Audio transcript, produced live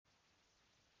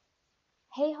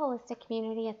Hey, holistic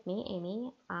community, it's me,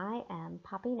 Amy. I am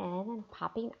popping in and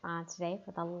popping on today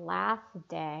for the last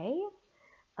day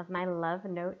of my Love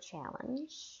Note Challenge.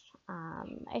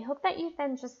 I hope that you've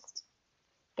been just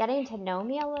getting to know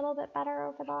me a little bit better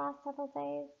over the last several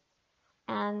days.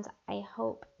 And I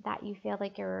hope that you feel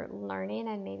like you're learning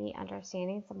and maybe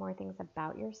understanding some more things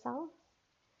about yourself.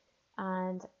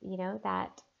 And,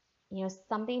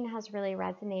 something has really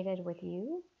resonated with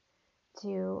you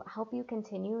to help you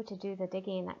continue to do the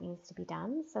digging that needs to be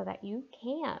done so that you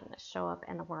can show up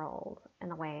in the world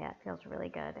in a way that feels really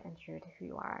good and true to who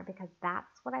you are, because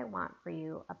that's what I want for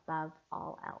you above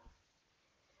all else.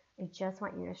 I just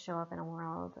want you to show up in a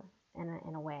world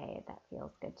in a way that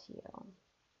feels good to you.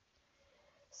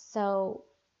 So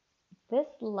this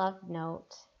love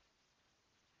note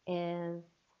is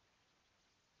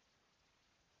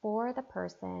for the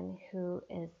person who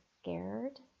is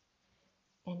scared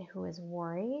and who is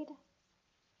worried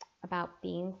about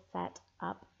being set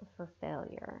up for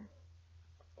failure.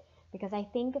 Because I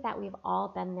think that we've all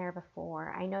been there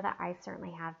before. I know that I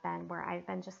certainly have been, where I've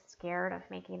been just scared of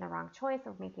making the wrong choice,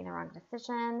 of making the wrong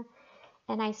decision.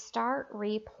 And I start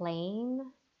replaying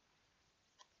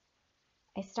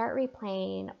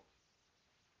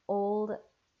old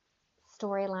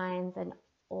storylines and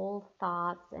old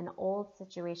thoughts and old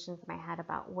situations in my head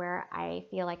about where I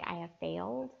feel like I have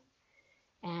failed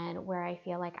and where I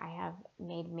feel like I have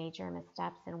made major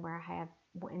missteps and where I've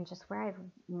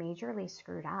majorly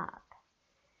screwed up.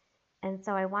 And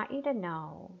so I want you to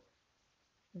know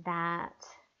that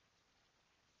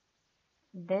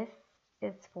this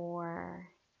is for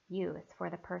you. It's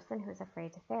for the person who's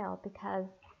afraid to fail, because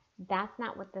that's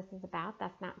not what this is about.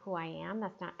 That's not who I am.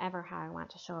 That's not ever how I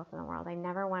want to show up in the world. I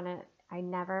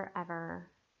never ever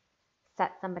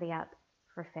set somebody up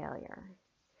for failure.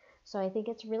 So I think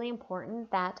it's really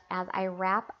important that as I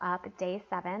wrap up day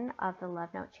 7 of the Love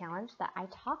Note Challenge, that I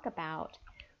talk about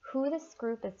who this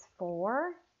group is for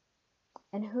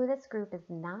and who this group is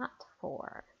not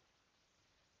for,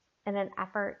 in an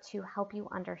effort to help you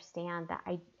understand that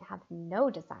I have no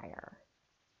desire,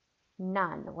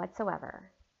 none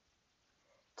whatsoever,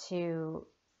 to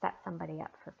set somebody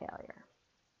up for failure.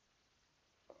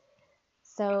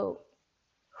 So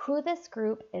who this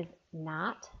group is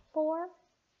not for,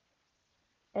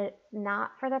 it's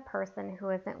not for the person who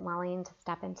isn't willing to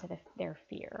step into their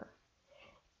fear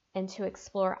and to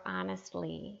explore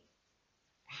honestly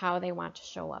how they want to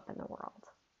show up in the world.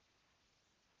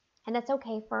 And it's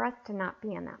okay for us to not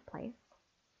be in that place.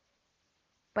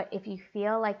 But if you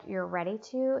feel like you're ready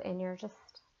to and you're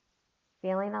just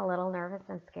feeling a little nervous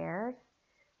and scared,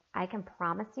 I can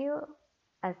promise you,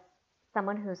 as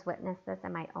someone who's witnessed this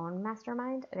in my own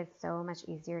mastermind, it is so much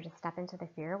easier to step into the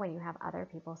fear when you have other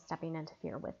people stepping into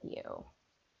fear with you.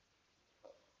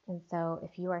 And so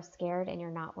if you are scared and you're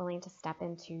not willing to step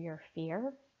into your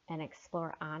fear and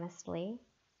explore honestly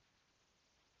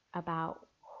about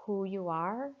who you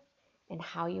are and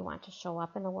how you want to show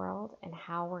up in the world and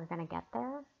how we're going to get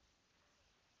there,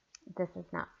 this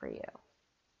is not for you.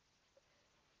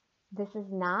 This is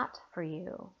not for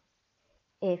you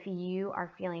if you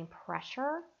are feeling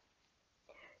pressure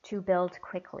to build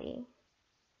quickly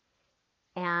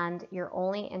and you're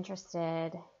only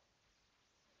interested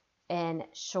in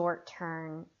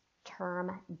short-term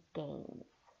gains.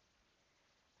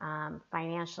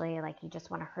 Financially, like you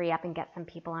just want to hurry up and get some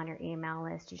people on your email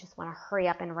list. You just want to hurry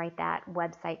up and write that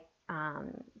website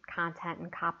content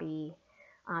and copy.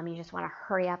 You just want to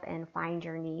hurry up and find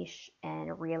your niche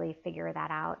and really figure that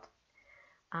out.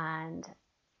 And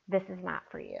this is not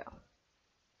for you.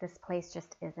 This place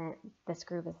just isn't, this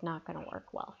groove is not going to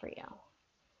work well for you.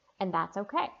 And that's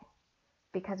okay,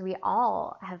 because we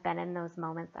all have been in those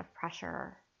moments of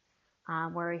pressure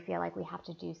where we feel like we have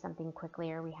to do something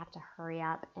quickly or we have to hurry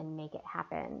up and make it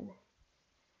happen.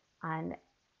 And,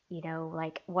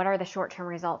 like, what are the short-term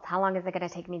results? How long is it going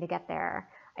to take me to get there?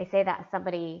 I say that as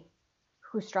somebody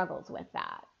who struggles with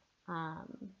that.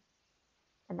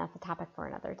 And that's a topic for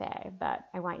another day. But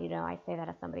I want you to know I say that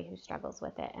as somebody who struggles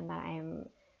with it, and that I'm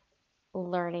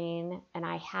learning, and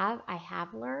I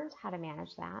have learned how to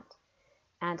manage that.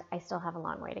 And I still have a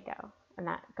long way to go. And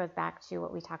that goes back to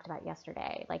what we talked about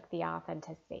yesterday, like the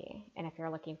authenticity. And if you're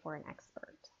looking for an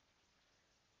expert,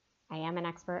 I am an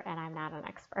expert and I'm not an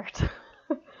expert.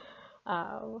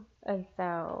 And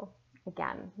so,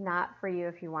 again, not for you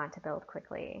if you want to build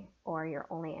quickly or you're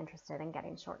only interested in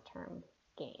getting short-term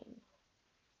gains.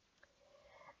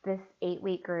 This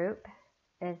 8-week group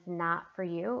is not for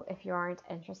you if you aren't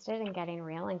interested in getting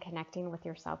real and connecting with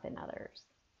yourself and others.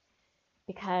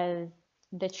 Because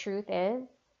the truth is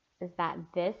that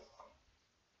this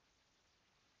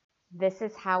This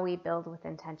is how we build with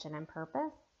intention and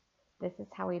purpose. This is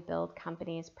how we build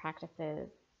companies, practices,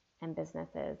 and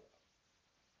businesses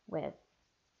with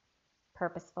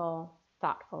purposeful,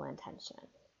 thoughtful intention.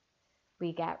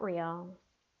 We get real,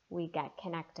 we get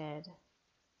connected,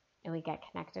 and we get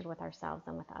connected with ourselves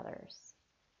and with others.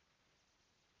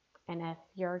 And if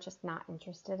you're just not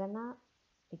interested in that,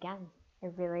 again, I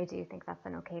really do think that's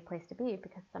an okay place to be,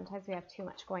 because sometimes we have too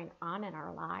much going on in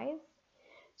our lives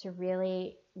to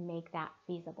really make that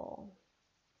feasible.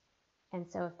 And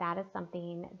so if that is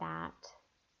something that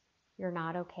you're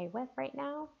not okay with right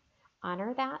now,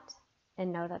 honor that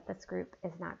and know that this group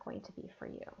is not going to be for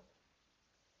you.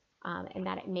 And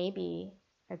that it may be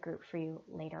a group for you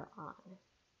later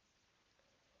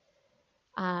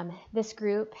on. This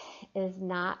group is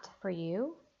not for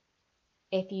you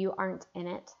if you aren't in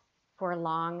it for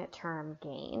long-term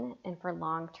gain and for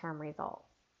long-term results.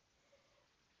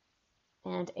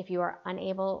 And if you are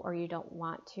unable, or you don't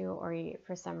want to, or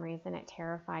for some reason it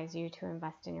terrifies you to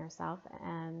invest in yourself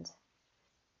and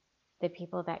the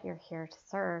people that you're here to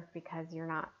serve, because you're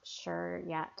not sure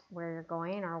yet where you're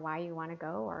going or why you want to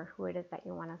go or who it is that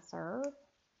you want to serve,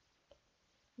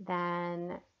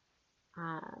 then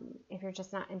if you're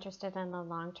just not interested in the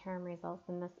long-term results,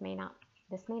 then this may not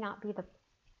be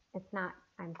it's not,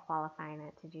 I'm qualifying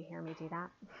it. Did you hear me do that?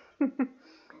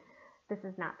 This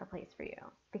is not the place for you,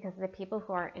 because the people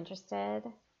who are interested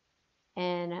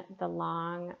in the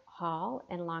long haul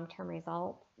and long-term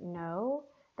results know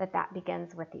that that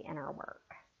begins with the inner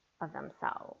work of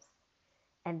themselves.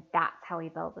 And that's how we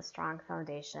build a strong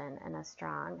foundation and a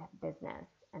strong business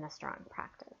and a strong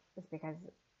practice, is because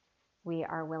we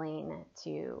are willing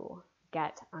to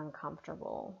get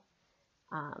uncomfortable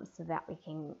so that we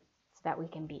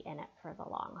can be in it for the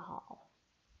long haul.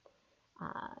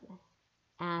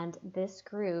 And this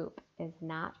group is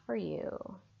not for you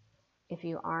if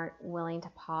you aren't willing to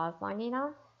pause long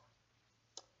enough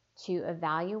to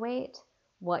evaluate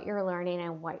what you're learning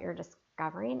and what you're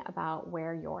discovering about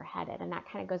where you're headed. And that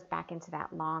kind of goes back into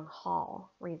that long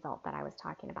haul result that I was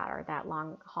talking about, or that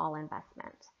long haul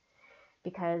investment.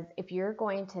 Because if you're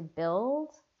going to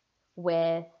build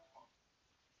with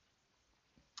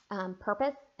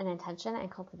purpose and intention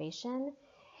and cultivation,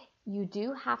 you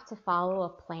do have to follow a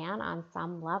plan on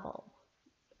some level.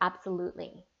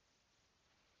 Absolutely.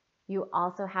 You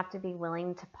also have to be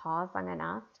willing to pause long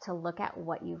enough to look at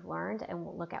what you've learned and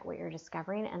look at what you're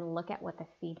discovering and look at what the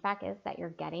feedback is that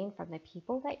you're getting from the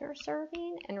people that you're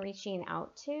serving and reaching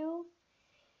out to,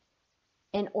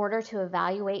 in order to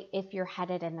evaluate if you're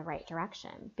headed in the right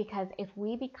direction. Because if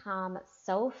we become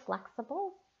so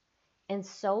flexible and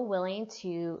so willing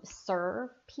to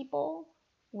serve people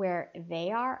where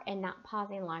they are and not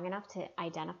pausing long enough to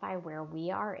identify where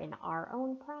we are in our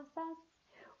own process,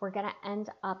 we're going to end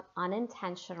up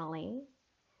unintentionally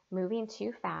moving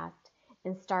too fast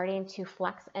and starting to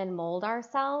flex and mold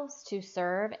ourselves to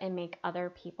serve and make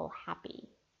other people happy.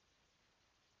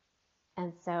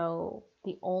 And so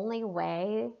the only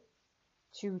way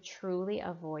to truly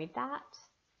avoid that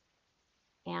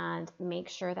and make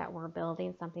sure that we're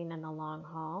building something in the long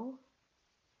haul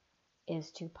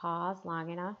is to pause long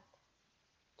enough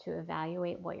to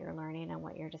evaluate what you're learning and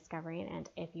what you're discovering, and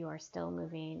if you are still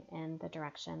moving in the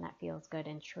direction that feels good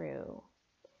and true,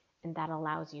 and that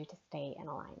allows you to stay in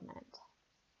alignment.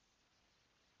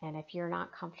 And if you're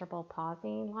not comfortable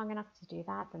pausing long enough to do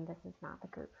that, then this is not the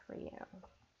group for you.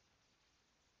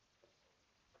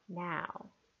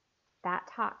 Now, that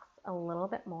talks a little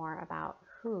bit more about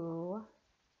who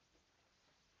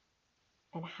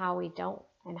and how I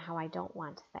don't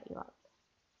want to set you up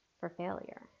for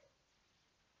failure.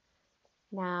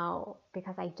 Now,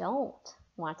 because I don't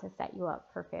want to set you up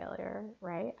for failure,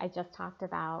 right? I just talked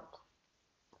about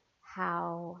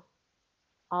how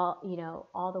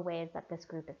all the ways that this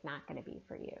group is not going to be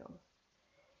for you.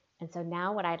 And so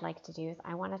now what I'd like to do is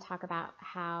I want to talk about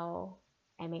how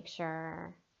I make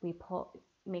sure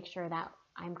that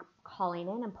I'm calling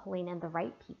in and pulling in the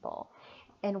right people.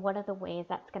 And what are the ways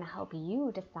that's going to help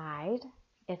you decide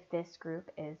if this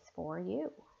group is for you?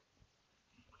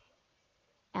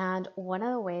 And one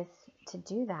of the ways to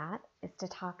do that is to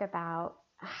talk about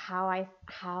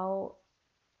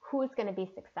who is going to be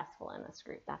successful in this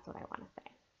group. That's what I want to say.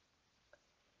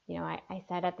 I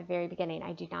said at the very beginning,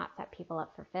 I do not set people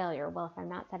up for failure. Well, if I'm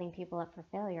not setting people up for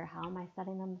failure, how am I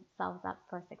setting themselves up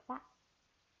for success?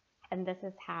 And this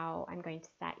is how I'm going to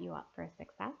set you up for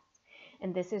success.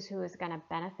 And this is who is going to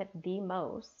benefit the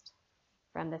most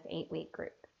from this 8-week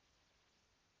group.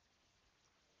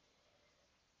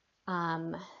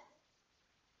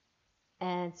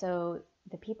 And so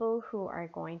the people who are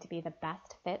going to be the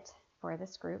best fit for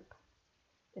this group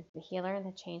is the healer and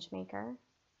the change maker,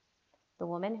 the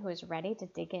woman who is ready to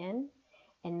dig in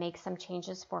and make some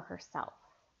changes for herself,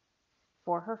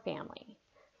 for her family,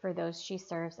 for those she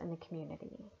serves in the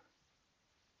community.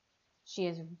 She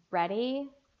is ready.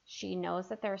 She knows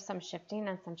that there's some shifting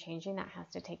and some changing that has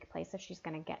to take place if she's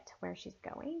going to get to where she's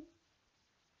going.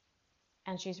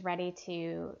 And she's ready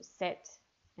to sit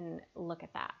and look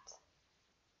at that.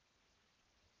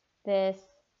 This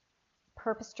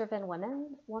purpose-driven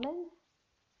woman,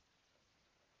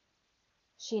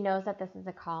 she knows that this is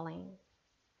a calling.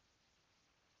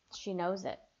 She knows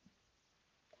it.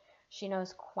 She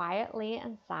knows quietly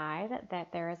inside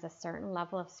that there is a certain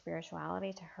level of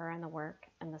spirituality to her and the work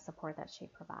and the support that she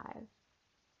provides.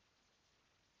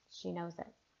 She knows it.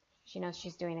 She knows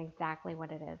she's doing exactly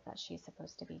what it is that she's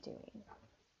supposed to be doing.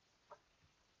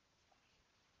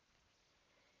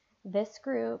 This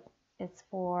group is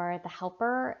for the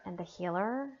helper and the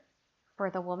healer, for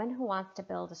the woman who wants to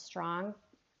build a strong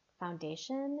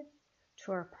foundation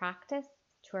to her practice,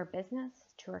 to her business,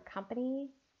 to her company,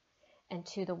 and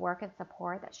to the work and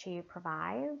support that she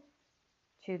provides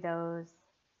to those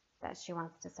that she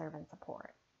wants to serve and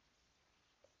support.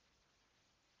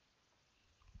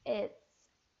 It's,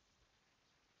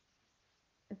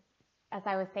 as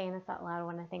I was saying this out loud,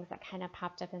 one of the things that kind of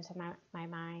popped up into my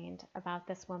mind about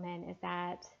this woman is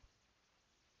that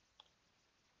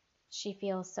she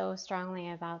feels so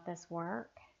strongly about this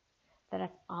work that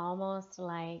it's almost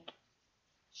like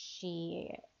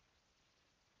she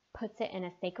puts it in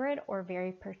a sacred or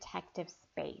very protective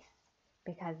space,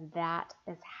 because that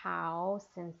is how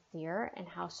sincere and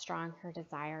how strong her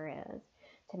desire is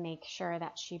to make sure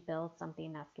that she builds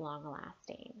something that's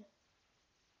long-lasting.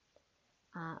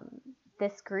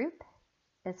 This group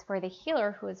is for the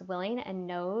healer who is willing and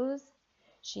knows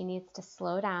she needs to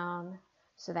slow down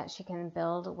so that she can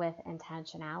build with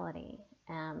intentionality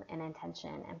and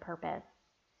intention and purpose,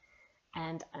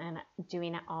 and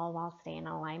doing it all while staying in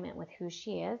alignment with who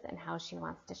she is and how she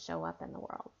wants to show up in the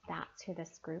world. That's who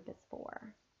this group is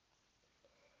for.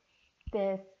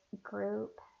 This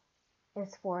group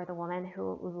is for the woman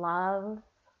who loves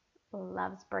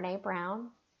Brene Brown,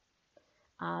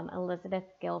 Elizabeth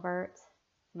Gilbert,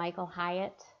 Michael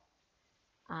Hyatt,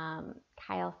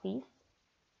 Kyle Cease.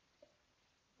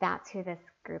 That's who this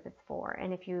group is for.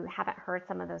 And if you haven't heard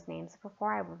some of those names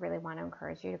before, I would really want to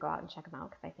encourage you to go out and check them out,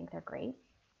 because I think they're great.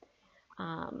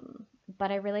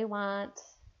 But I really want,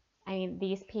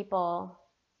 these people,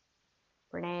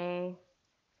 Brene,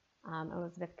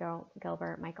 Elizabeth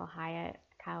Gilbert, Michael Hyatt,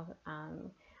 Kyle,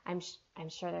 I'm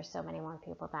sure there's so many more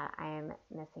people that I am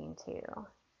missing too.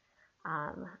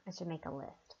 I should make a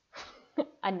list,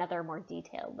 another more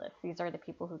detailed list. These are the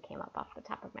people who came up off the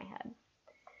top of my head.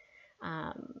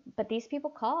 But these people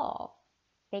call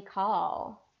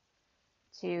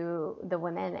to the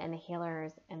women and the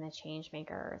healers and the change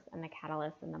makers and the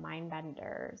catalysts and the mind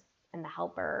benders and the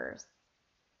helpers.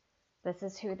 This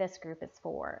is who this group is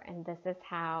for, and this is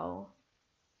how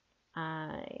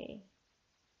we're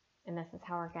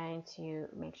going to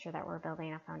make sure that we're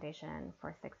building a foundation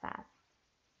for success.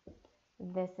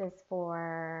 This is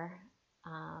for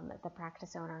the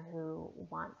practice owner who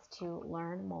wants to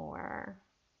learn more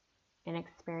and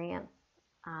experience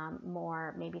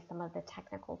more, maybe some of the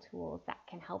technical tools that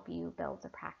can help you build a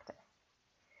practice.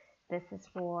 This is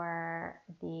for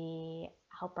the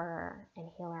helper and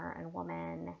healer and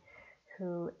woman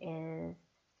who is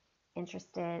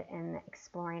interested in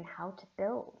exploring how to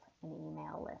build an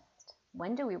email list.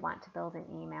 When do we want to build an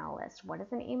email list? What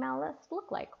does an email list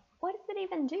look like? What does it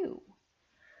even do?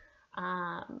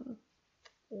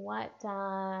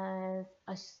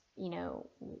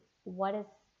 What is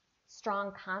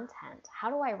strong content? How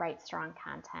do I write strong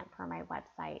content for my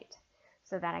website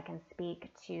so that I can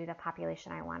speak to the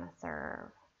population I want to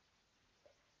serve?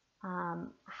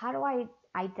 How do I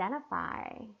identify?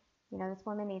 This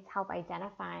woman needs help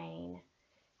identifying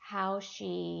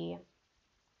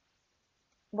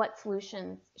what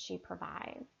solutions she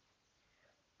provides,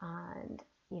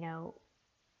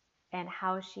 and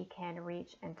how she can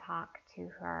reach and talk to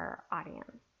her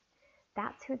audience.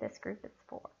 That's who this group is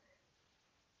for.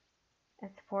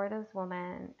 It's for those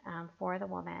women, for the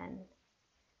woman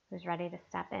who's ready to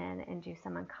step in and do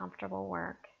some uncomfortable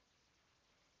work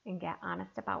and get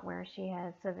honest about where she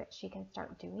is so that she can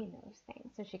start doing those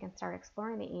things. So she can start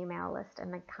exploring the email list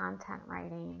and the content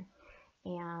writing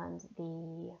and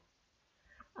the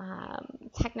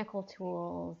technical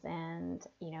tools and,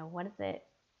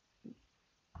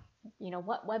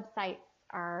 what websites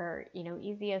are,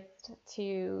 easiest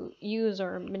to use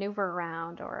or maneuver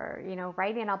around, or,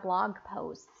 writing a blog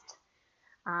post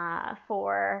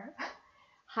for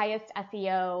highest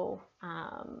SEO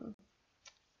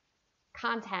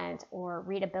content or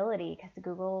readability, because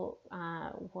Google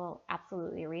will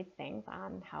absolutely read things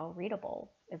on how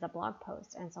readable is a blog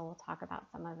post. And so we'll talk about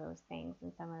some of those things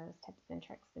and some of those tips and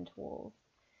tricks and tools.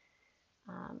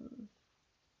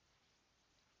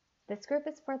 This group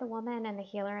is for the woman and the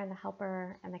healer and the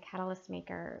helper and the catalyst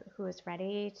maker who is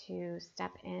ready to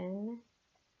step in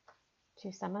to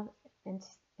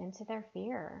into their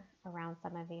fear around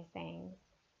some of these things,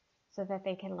 so that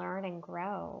they can learn and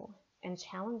grow and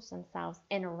challenge themselves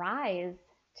and rise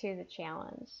to the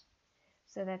challenge,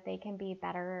 so that they can be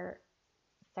better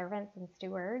servants and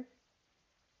stewards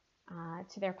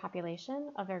to their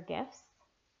population, of their gifts,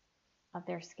 of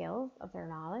their skills, of their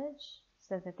knowledge,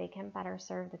 so that they can better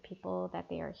serve the people that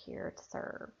they are here to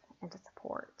serve and to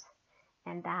support.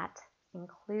 And that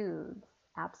includes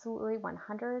absolutely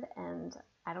 100, and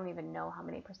I don't even know how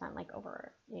many percent, like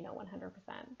over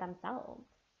 100% themselves.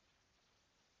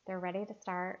 They're ready to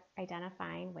start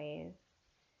identifying ways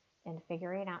and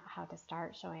figuring out how to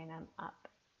start showing up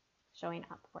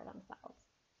for themselves.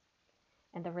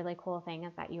 And the really cool thing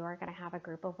is that you are going to have a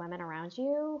group of women around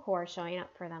you who are showing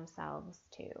up for themselves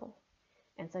too.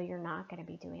 And so you're not going to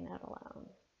be doing it alone.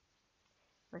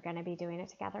 We're going to be doing it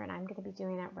together, and I'm going to be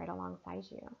doing it right alongside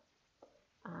you.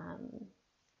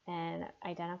 And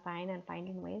identifying and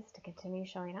finding ways to continue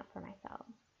showing up for myself.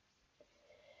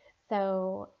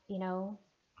 So,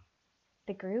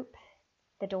 the group,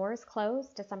 the doors close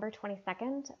December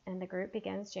 22nd, and the group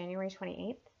begins January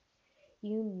 28th.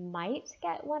 You might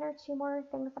get one or two more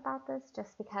things about this,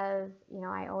 just because,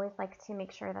 I always like to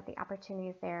make sure that the opportunity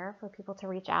is there for people to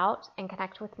reach out and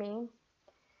connect with me.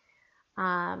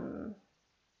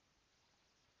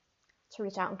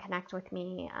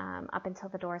 Up until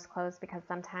the doors close, because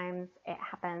sometimes it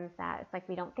happens that it's like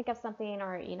we don't think of something,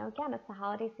 or, again, it's the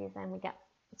holiday season. We get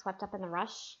swept up in the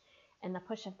rush and the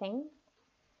push of things.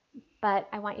 But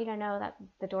I want you to know that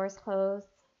the doors close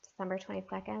December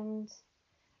 22nd.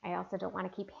 I also don't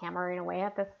want to keep hammering away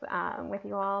at this with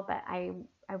you all, but I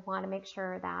want to make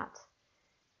sure that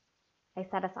I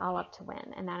set us all up to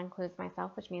win, and that includes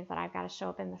myself, which means that I've got to show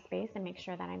up in the space and make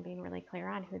sure that I'm being really clear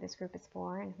on who this group is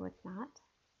for and who it's not,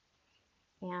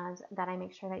 and that I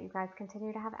make sure that you guys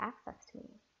continue to have access to me.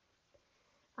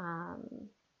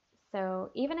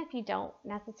 So even if you don't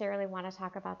necessarily want to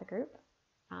talk about the group,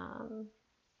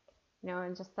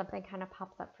 and just something kind of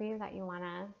pops up for you that you want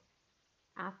to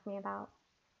ask me about,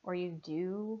 or you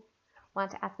do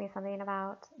want to ask me something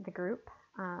about the group,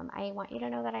 I want you to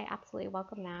know that I absolutely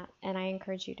welcome that, and I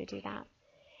encourage you to do that.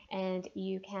 And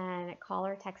you can call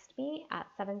or text me at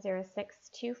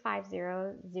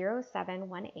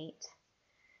 706-250-0718.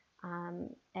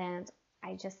 And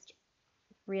I just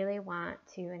really want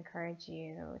to encourage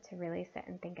you to really sit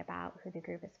and think about who the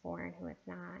group is for and who it's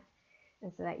not.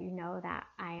 And so that you know that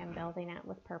I am building it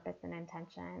with purpose and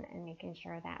intention, and making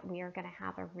sure that we are going to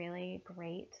have a really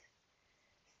great,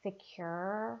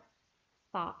 secure,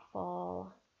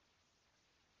 thoughtful,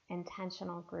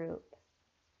 intentional group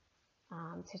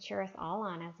to cheer us all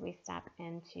on as we step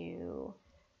into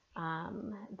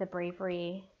the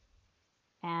bravery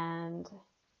and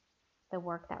the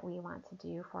work that we want to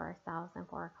do for ourselves and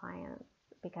for our clients,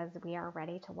 because we are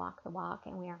ready to walk the walk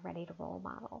and we are ready to role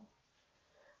model.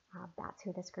 That's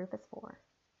who this group is for.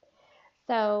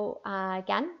 So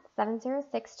again,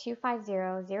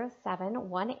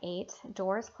 706-250-0718.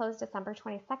 Doors close December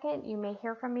 22nd. You may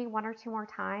hear from me one or two more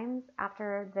times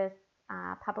after this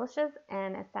publishes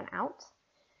and is sent out.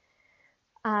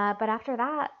 But after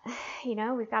that,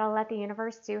 we've got to let the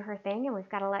universe do her thing, and we've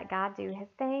got to let God do his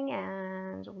thing,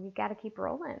 and we've got to keep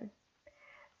rolling.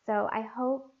 So I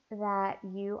hope that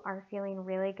you are feeling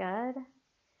really good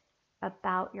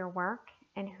about your work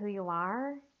and who you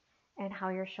are and how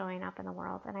you're showing up in the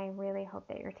world. And I really hope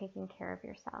that you're taking care of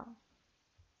yourself.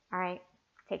 All right.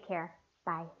 Take care.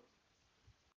 Bye.